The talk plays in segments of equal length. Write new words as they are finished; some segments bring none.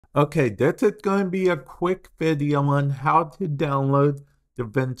Okay, this is going to be a quick video on how to download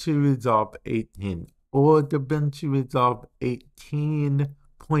DaVinci Resolve 18 or DaVinci Resolve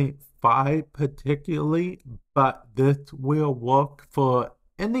 18.5 particularly, but this will work for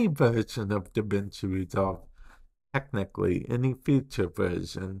any version of DaVinci Resolve, technically, any future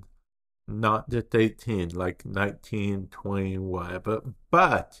version, not just 18, like 19, 20, whatever.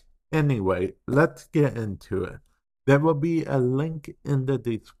 But anyway, let's get into it. There will be a link in the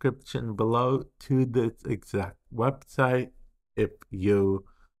description below to this exact website if you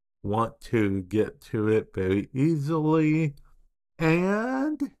want to get to it very easily.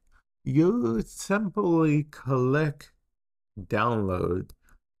 And you simply click download.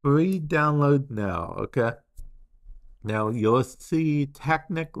 Free download now, okay? Now you'll see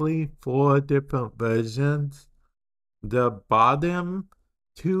technically 4 different versions. The bottom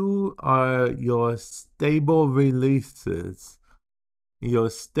 2 are your stable releases. Your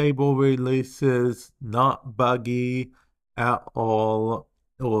stable releases, not buggy at all,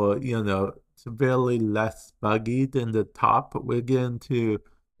 or, severely less buggy than the top. We'll get into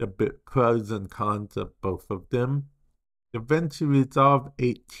the pros and cons of both of them. DaVinci Resolve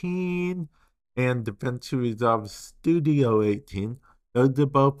 18 and DaVinci Resolve Studio 18. Those are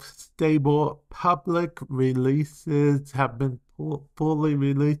both stable public releases, have been fully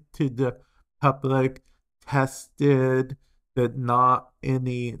released to the public, tested, but not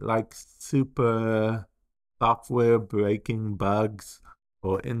any like super software breaking bugs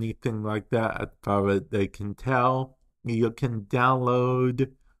or anything like that as far as they can tell. You can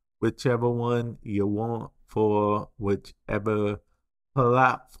download whichever one you want for whichever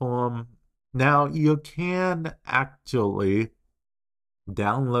platform. Now you can actually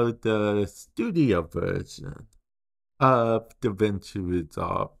download the studio version of DaVinci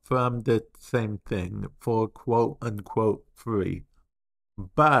Resolve from the same thing for quote unquote free.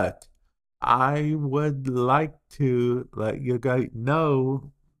 But I would like to let you guys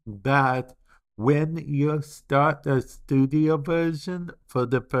know that when you start the studio version for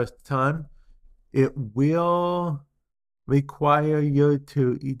the first time, it will require you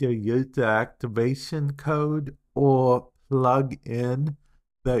to either use the activation code or plug in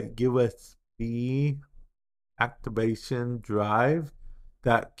the USB activation drive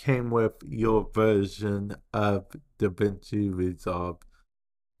that came with your version of DaVinci Resolve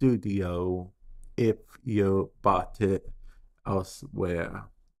Studio if you bought it elsewhere.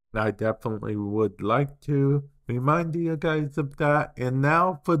 I definitely would like to remind you guys of that. And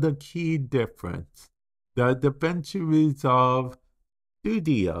now for the key difference. The DaVinci Resolve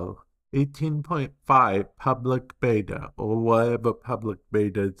Studio 18.5 public beta, or whatever public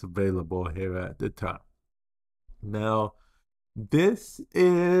beta is available here at the time. Now, this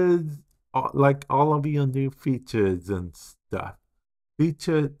is like all of your new features and stuff.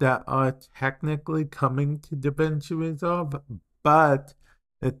 Features that are technically coming to DaVinci Resolve, but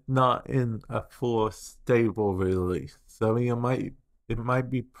it's not in a full stable release. So it might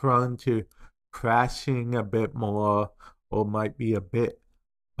be prone to crashing a bit more, or might be a bit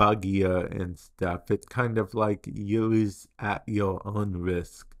buggier and stuff. It's kind of like use at your own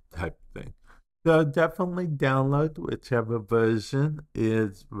risk type thing. So definitely download whichever version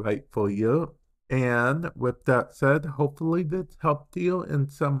is right for you. And with that said, hopefully this helped you in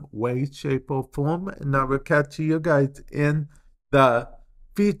some way, shape, or form. And I will catch you guys in the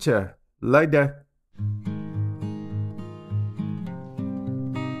future. Later.